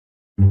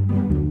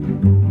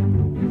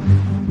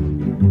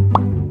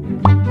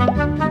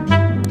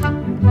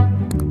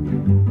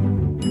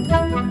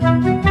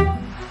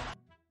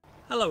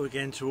Hello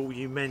again to all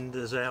you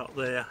menders out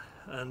there,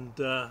 and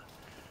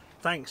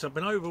thanks. I've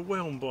been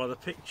overwhelmed by the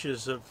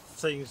pictures of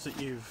things that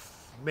you've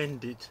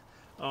mended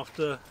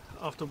after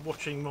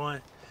watching my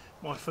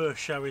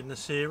first show in the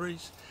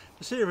series.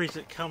 The series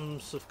that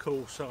comes, of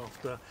course,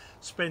 after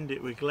Spend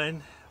It with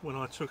Glen, when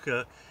I took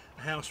a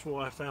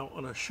housewife out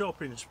on a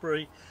shopping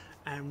spree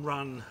and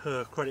run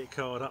her credit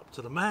card up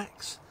to the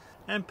max,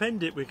 and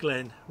Penned It with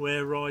Glen,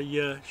 where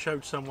I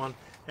showed someone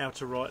how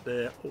to write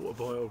their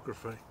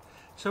autobiography.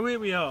 So here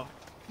we are,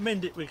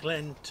 Mend It with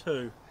Glen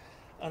 2,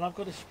 and I've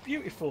got this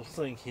beautiful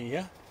thing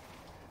here.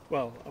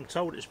 Well, I'm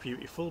told it's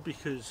beautiful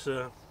because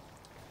the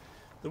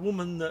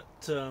woman that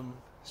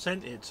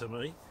sent it to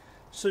me,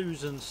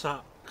 Susan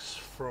Sucks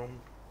from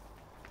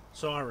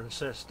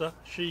Cirencester,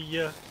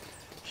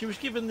 she was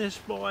given this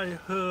by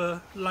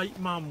her late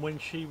mum when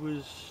she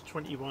was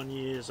 21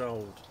 years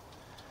old.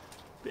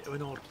 Bit of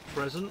an odd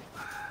present.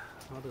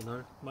 I don't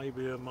know,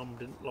 maybe her mum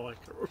didn't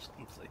like her or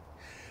something.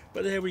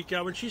 But there we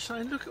go, and she's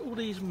saying, look at all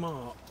these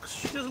marks.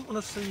 She doesn't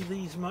want to see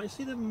these marks.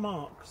 See the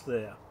marks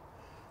there?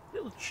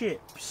 Little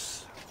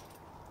chips.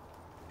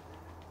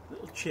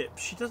 Little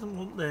chips. She doesn't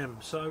want them.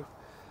 So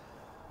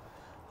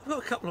I've got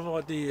a couple of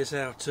ideas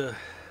how to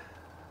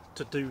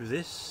do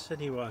this.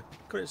 Anyway,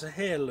 it's a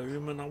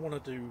heirloom and I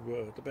want to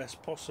do the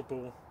best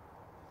possible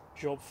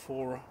job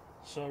for her.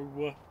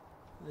 So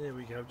there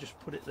we go, just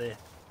put it there.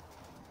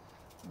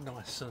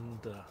 Nice and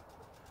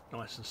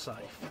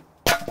safe.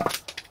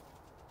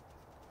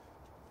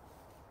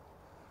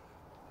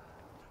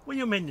 When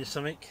you're mending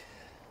something,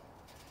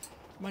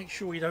 make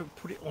sure you don't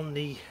put it on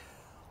the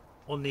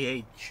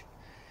edge,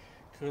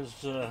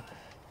 because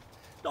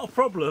not a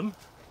problem,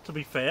 to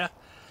be fair.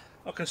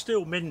 I can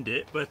still mend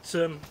it, but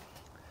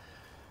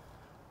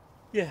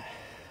yeah.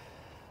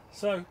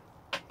 So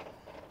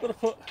got to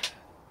put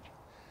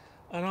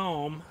an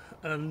arm,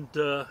 and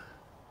don't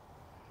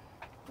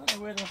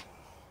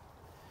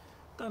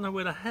know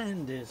where the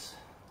hand is.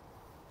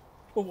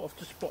 Oh, I've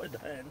just spotted the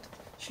hand.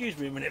 Excuse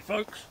me a minute,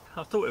 folks.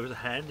 I thought it was a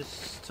hand. It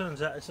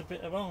turns out it's a bit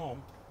of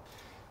arm.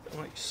 I'd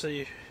like to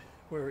see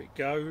where it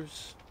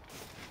goes.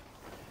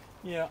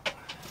 Yeah.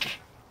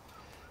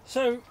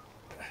 So,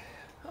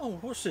 oh,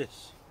 what's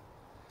this?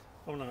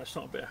 Oh no, it's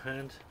not a bit of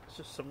hand. It's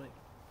just something.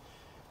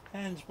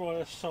 Hands by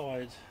the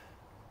side,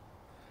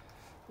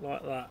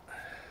 like that.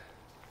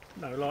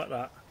 No, like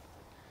that.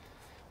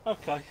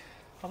 Okay.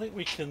 I think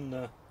we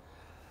can.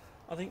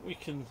 I think we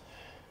can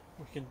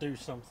do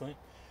something.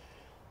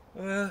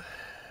 What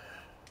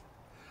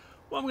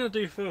I'm going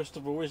to do first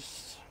of all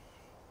is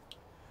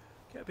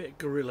get a bit of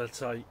Gorilla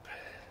Tape.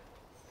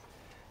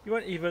 You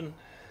won't even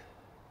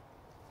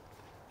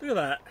look at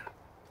that.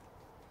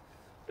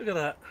 Look at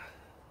that.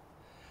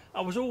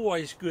 I was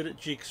always good at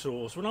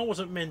jigsaws. When I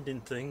wasn't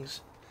mending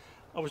things,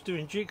 I was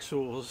doing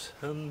jigsaws,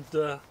 and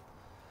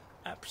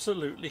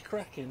absolutely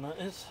cracking, that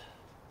is.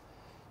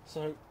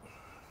 So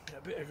get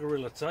a bit of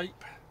Gorilla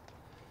Tape.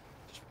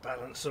 Just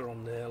balance her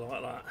on there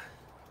like that.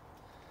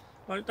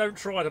 Don't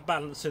try to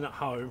balancing at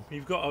home.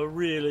 You've got to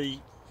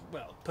really,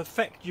 well,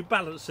 perfect your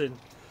balancing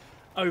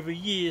over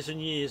years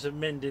and years of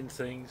mending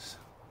things.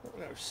 I've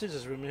got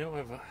scissors with me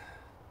either.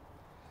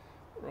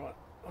 Right,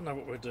 I know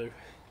what we'll do.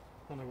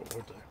 I know what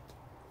we'll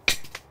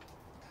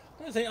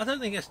do. I don't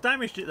think it's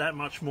damaged it that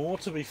much more,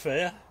 to be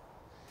fair.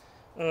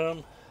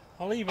 I'll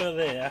leave her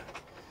there.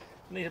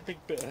 I need a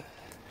big bit of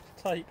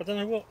tape. I don't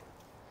know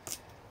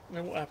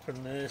what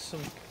happened there.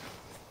 Some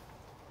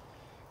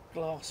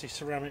glassy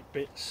ceramic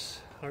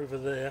bits over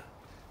there.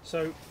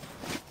 So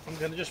I'm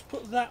going to just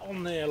put that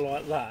on there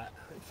like that.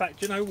 In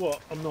fact, you know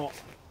what? I'm not.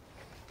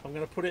 I'm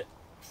going to put it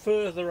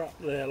further up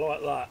there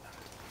like that,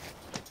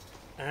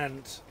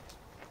 and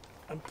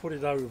put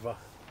it over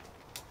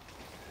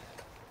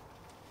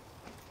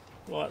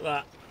like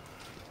that.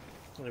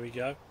 There we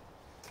go.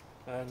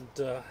 And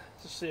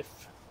just see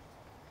if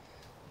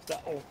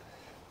that'll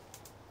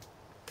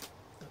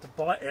have to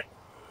bite it.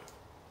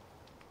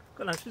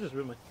 Got no scissors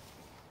with me.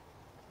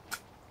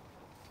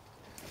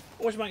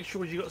 Always make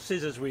sure you've got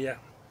scissors with you.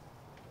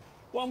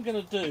 What I'm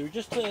going to do,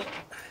 just to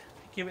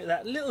give it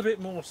that little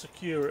bit more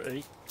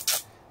security,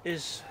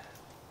 is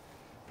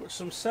put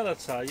some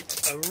sellotape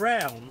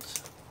around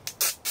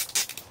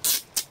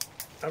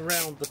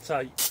the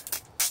tape.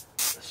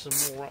 There's some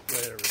more up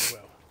there as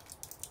well.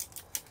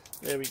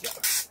 There we go.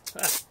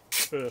 That's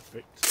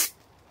perfect.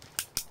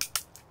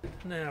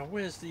 Now,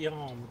 where's the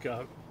arm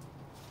go?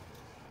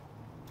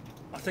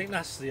 I think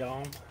that's the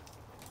arm.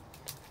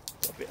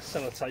 Got a bit of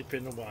sellotape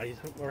in the way,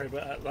 don't worry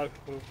about that though.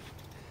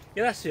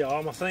 Yeah, that's the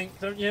arm, I think,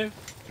 don't you?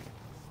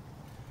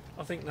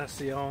 I think that's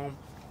the arm.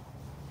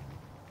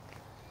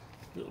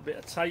 A little bit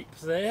of tape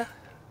there.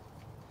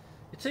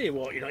 I tell you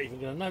what, you're not even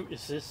going to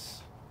notice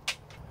this.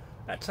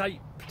 That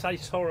tape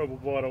tastes horrible,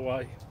 by the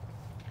way.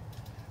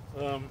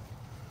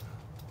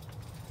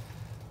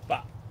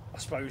 But I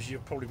suppose you're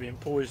probably being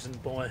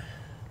poisoned by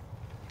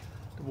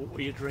the water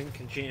you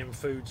drink and GM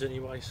foods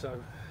anyway,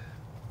 so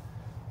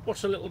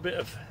What's a little bit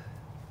of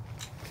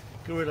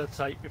Gorilla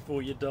Tape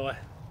before you die?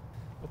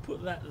 I'll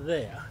put that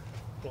there,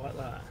 like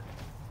that,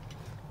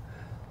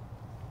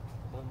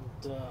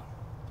 and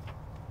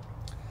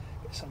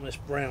get some of this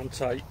brown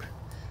tape.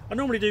 I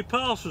normally do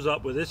parcels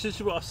up with this. This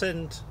is what I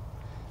send.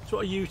 It's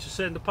what I use to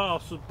send the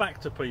parcels back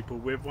to people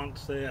with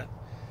once they're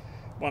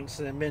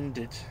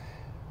mended.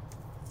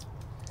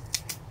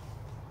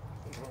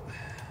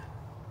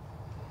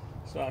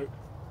 So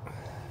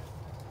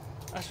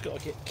that's got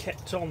to get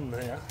kept on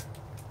there.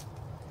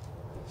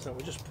 So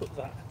we'll just put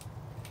that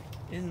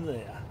in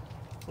there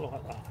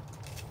like that,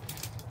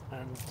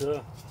 and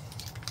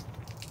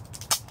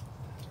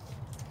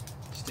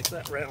stick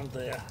that round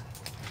there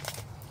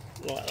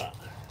like that.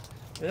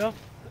 Yeah,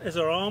 there's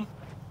our arm.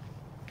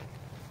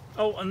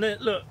 Oh, and then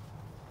look,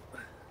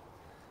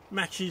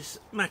 matches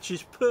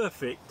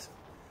perfect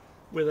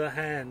with her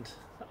hand.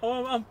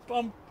 Oh,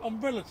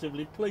 I'm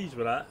relatively pleased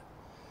with that.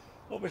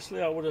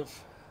 Obviously I would have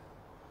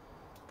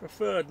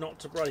preferred not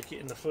to break it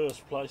in the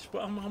first place,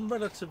 but I'm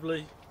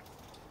relatively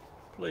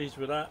pleased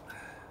with that.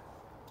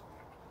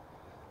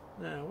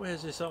 Now,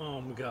 where's this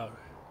arm go?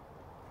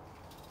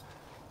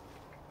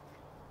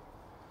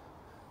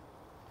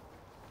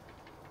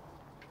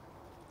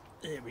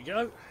 There we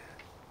go.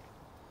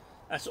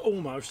 That's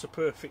almost a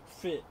perfect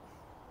fit.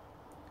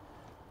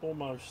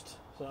 Almost.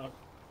 So, a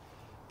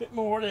bit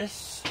more of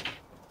this.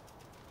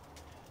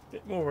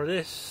 Bit more of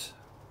this.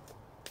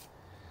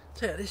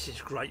 Tell you, this is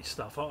great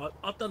stuff. I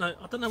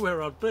don't know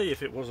where I'd be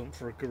if it wasn't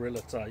for a Gorilla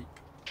Tape.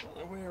 I don't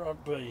know where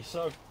I'd be.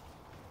 So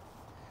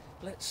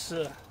let's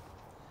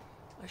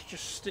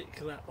just stick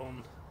that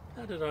on.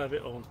 How did I have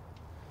it on?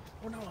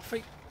 Oh no, I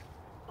think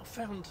I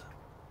found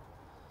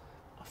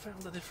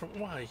a different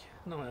way.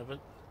 No, I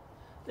haven't.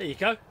 There you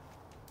go.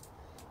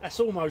 That's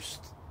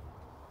almost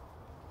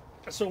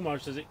as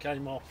it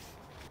came off.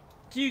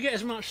 Do you get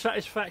as much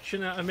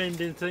satisfaction out of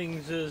mending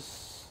things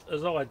as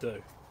I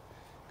do?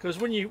 Because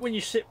when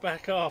you sit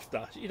back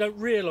after, you don't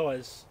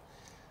realise,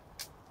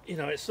 you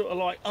know, it's sort of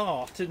like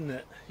art, isn't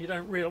it? You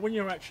don't realise, when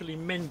you're actually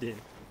mending,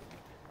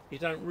 you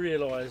don't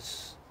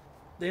realise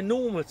the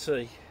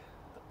enormity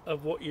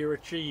of what you're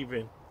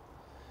achieving.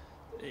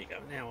 There you go.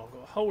 Now I've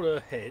got to hold her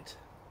head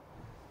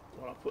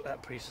while I put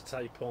that piece of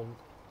tape on. I'm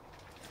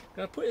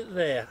going to put it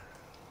there.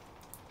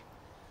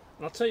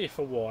 And I'll tell you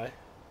for why.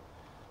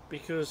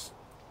 Because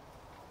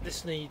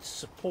this needs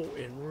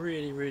supporting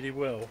really, really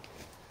well.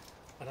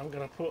 And I'm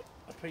going to put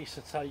a piece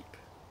of tape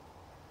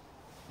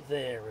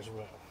there as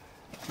well.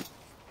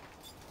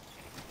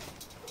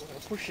 I'm going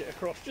to push it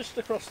across, just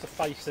across the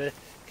face there.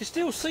 You can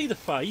still see the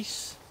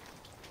face.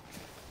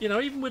 You know,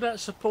 even with that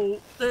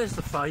support, there's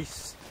the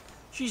face.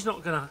 She's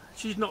not gonna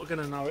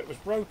know it was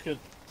broken.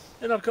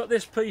 Then I've got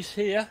this piece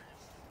here.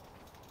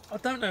 I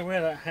don't know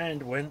where that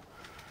hand went.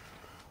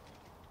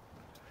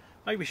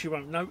 Maybe she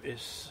won't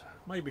notice.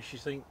 Maybe she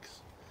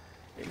thinks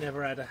it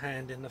never had a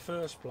hand in the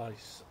first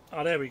place.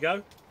 Oh, there we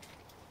go.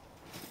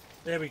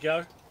 There we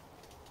go.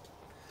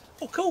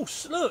 Of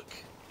course, look.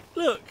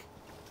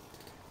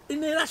 In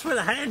there, that's where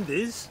the hand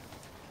is.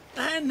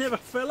 The hand never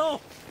fell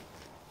off.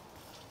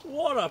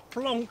 What a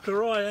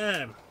plonker I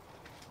am.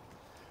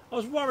 I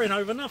was worrying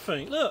over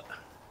nothing. Look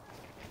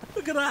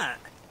at that.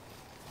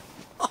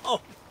 Oh,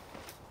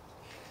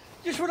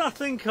 just when I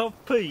think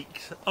I've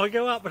peaked, I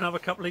go up another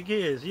couple of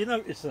gears. You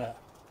notice that?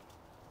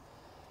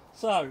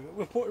 So I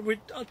think we'll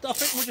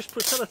just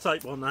put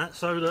sellotape on that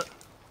so that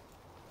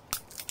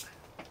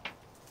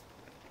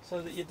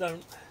you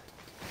don't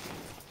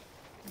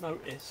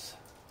notice.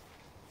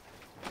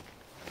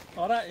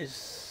 Oh, that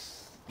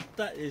is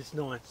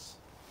nice.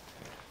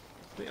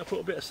 I think I'll put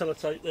a bit of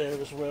sellotape there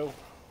as well.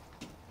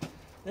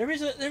 There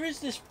is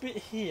this bit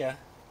here.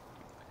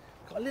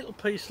 Got a little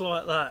piece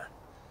like that.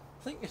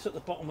 I think it's at the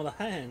bottom of the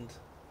hand.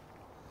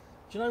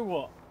 Do you know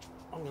what?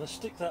 I'm going to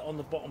stick that on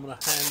the bottom of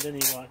the hand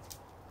anyway.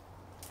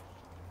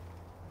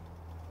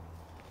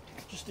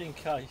 Just in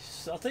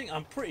case.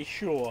 I'm pretty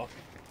sure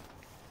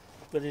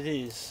that it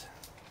is.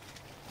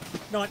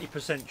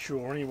 90%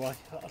 sure anyway.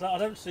 I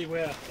don't see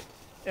where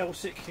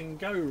else it can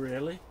go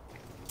really.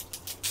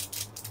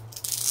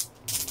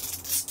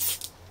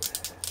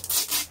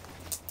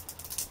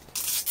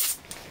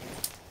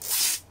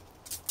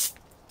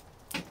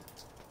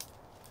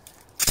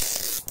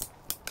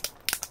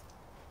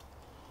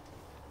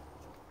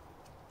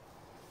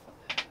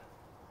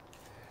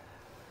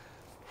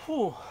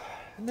 Whew.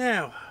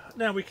 Now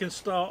we can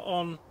start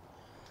on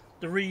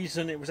the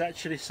reason it was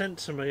actually sent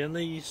to me and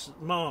these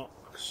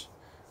marks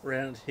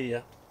around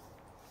here.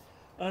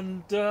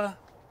 And I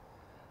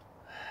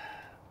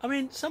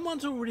mean,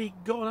 someone's already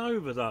gone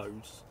over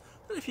those.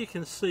 I don't know if you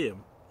can see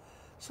them.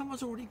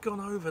 Someone's already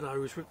gone over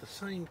those with the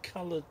same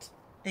coloured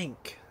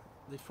ink.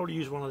 They've probably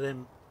used one of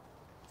them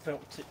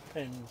felt tip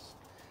pens,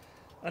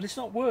 and it's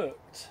not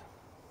worked.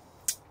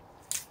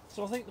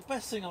 So I think the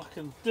best thing I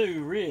can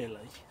do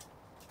really,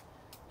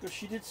 because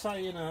she did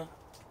say in her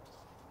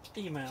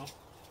email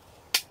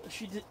that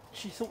she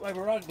thought they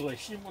were ugly,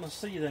 she didn't want to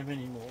see them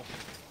anymore.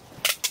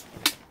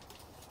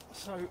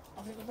 So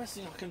I think the best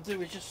thing I can do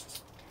is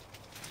just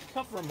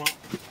cover them up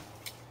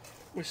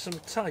with some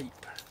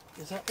tape.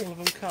 Is that all of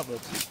them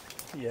covered?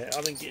 Yeah,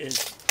 I think it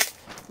is.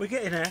 We're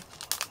getting there.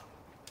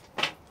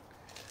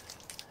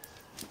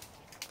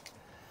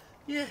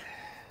 Yeah.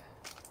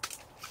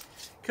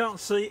 Can't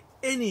see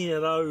any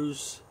of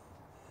those.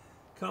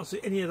 Can't see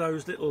any of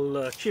those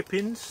little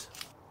chip-ins.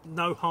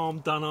 No harm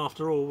done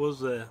after all, was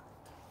there?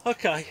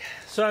 Okay,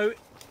 so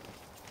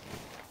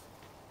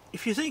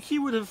if you think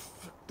you would have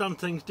done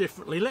things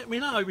differently, let me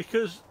know,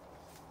 because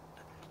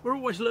we're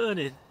always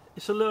learning.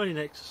 It's a learning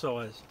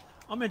exercise.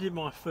 I mended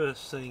my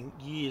first thing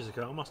years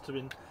ago. I must have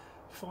been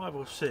 5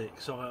 or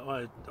 6.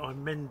 I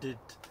mended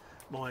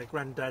my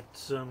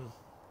granddad's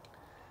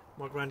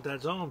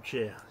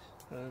armchair,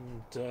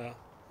 and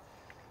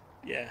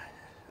yeah,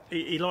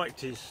 he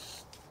liked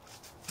his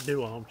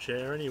new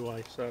armchair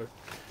anyway, so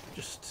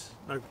just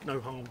no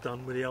harm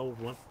done with the old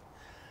one.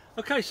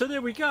 Okay, so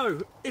there we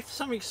go. If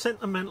something's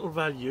sentimental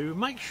value,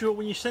 make sure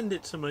when you send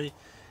it to me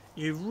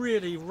you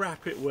really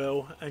wrap it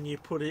well and you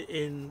put it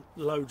in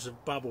loads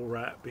of bubble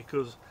wrap,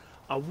 because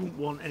I wouldn't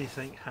want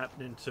anything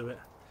happening to it.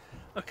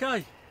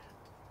 Okay,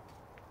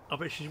 I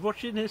bet she's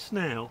watching this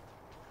now,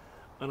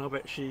 and I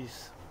bet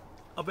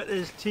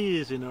there's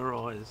tears in her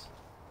eyes.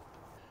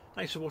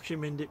 Thanks for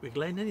watching Mend It with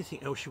Glen.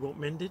 Anything else you want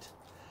mended,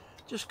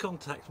 just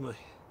contact me.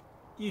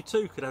 You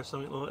too could have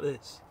something like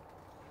this.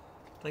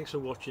 Thanks for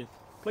watching.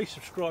 Please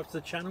subscribe to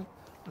the channel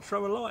and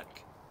throw a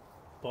like.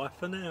 Bye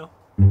for now.